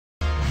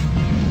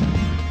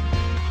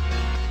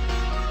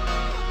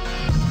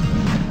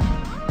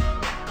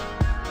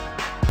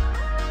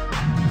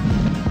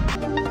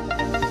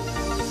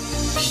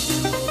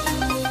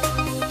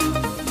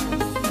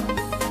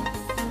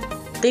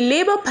The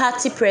Labour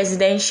Party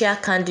presidential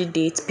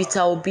candidate Peter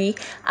Obi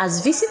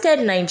has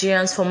visited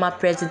Nigeria's former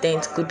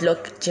president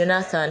Goodluck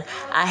Jonathan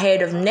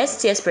ahead of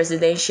next year's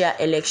presidential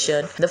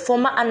election. The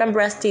former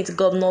Anambra State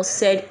governor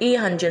said he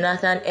and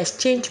Jonathan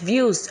exchanged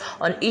views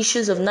on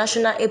issues of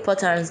national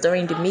importance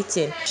during the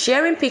meeting.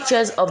 Sharing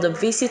pictures of the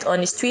visit on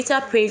his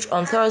Twitter page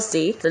on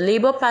Thursday, the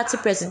Labour Party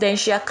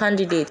presidential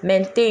candidate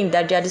maintained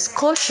that their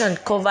discussion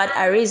covered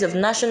arrays of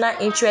national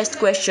interest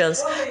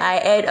questions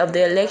ahead of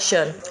the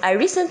election. "I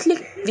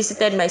recently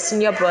visited my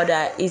senior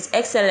brother, His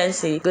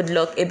Excellency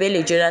Goodluck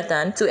Ebele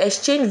Jonathan, to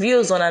exchange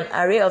views on an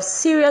array of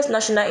serious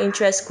national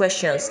interest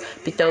questions,"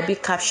 Peter Obi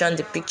captioned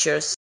the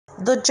pictures.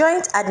 The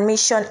Joint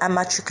Admission and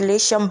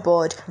Matriculation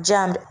Board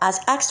 (JAMB) has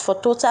asked for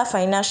total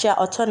financial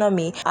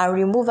autonomy and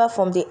removal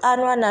from the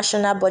annual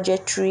national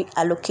budgetary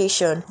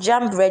allocation.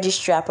 JAMB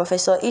Registrar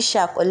Professor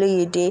Ishaq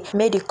Oloyede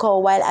made the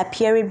call while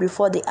appearing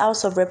before the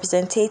House of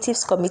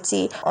Representatives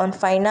Committee on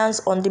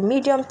Finance on the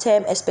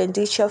Medium-Term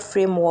Expenditure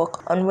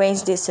Framework on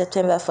Wednesday,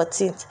 September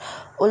 14th.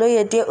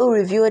 Oloyede, who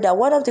revealed that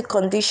one of the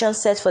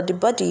conditions set for the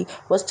body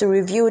was to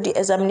review the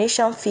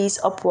examination fees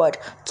upward,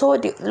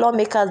 told the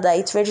lawmakers that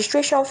its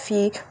registration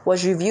fee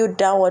was reviewed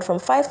downward from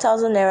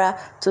 5,000 naira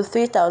to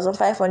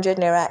 3,500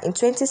 naira in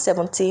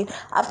 2017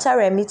 after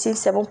remitting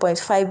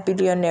 7.5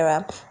 billion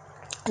naira.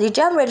 The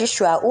JAMB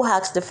registrar, who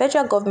asked the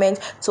federal government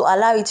to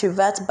allow it to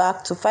revert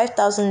back to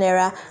 5,000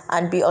 naira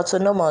and be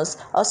autonomous,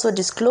 also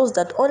disclosed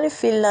that only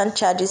Finland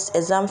charges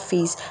exam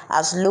fees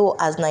as low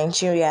as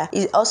Nigeria.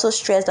 He also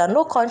stressed that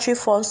no country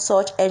funds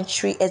such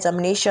entry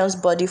examinations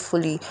body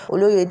fully.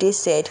 Oloyede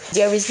said,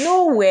 "There is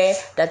nowhere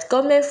that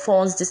government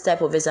funds this type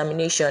of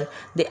examination.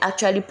 They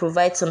actually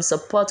provide some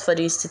support for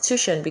the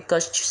institution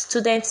because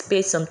students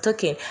pay some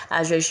token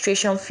as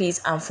registration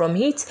fees, and from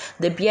it,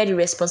 they bear the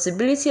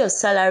responsibility of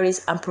salaries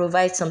and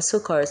provide some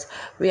succors.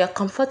 We are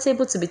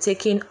comfortable to be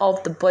taken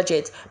off the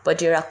budget, but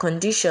there are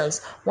conditions.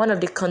 One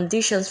of the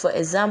conditions, for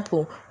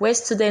example, when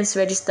students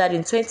registered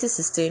in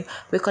 2016,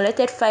 we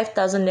collected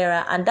 5,000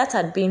 naira and that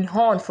had been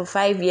on for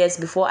 5 years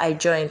before I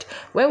joined.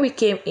 When we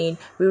came in,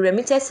 we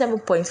remitted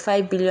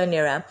 7.5 billion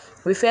naira.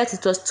 We felt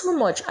it was too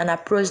much and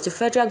approached the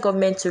federal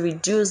government to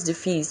reduce the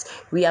fees.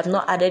 We have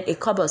not added a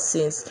kobo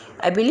since.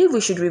 I believe we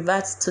should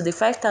revert to the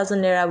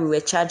 5,000 naira we were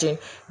charging.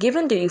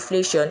 Given the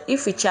inflation,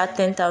 if we charge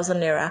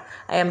 10,000 naira,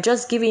 I am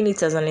just giving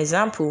it as an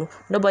example.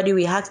 Nobody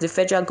will ask the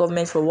federal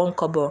government for 1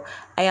 kobo.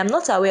 I am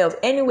not aware of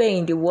anywhere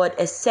in the world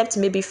except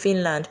maybe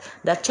Finland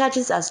that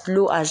charges as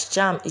low as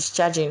JAMB is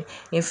charging.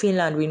 In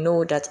Finland, we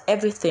know that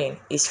everything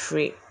is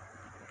free."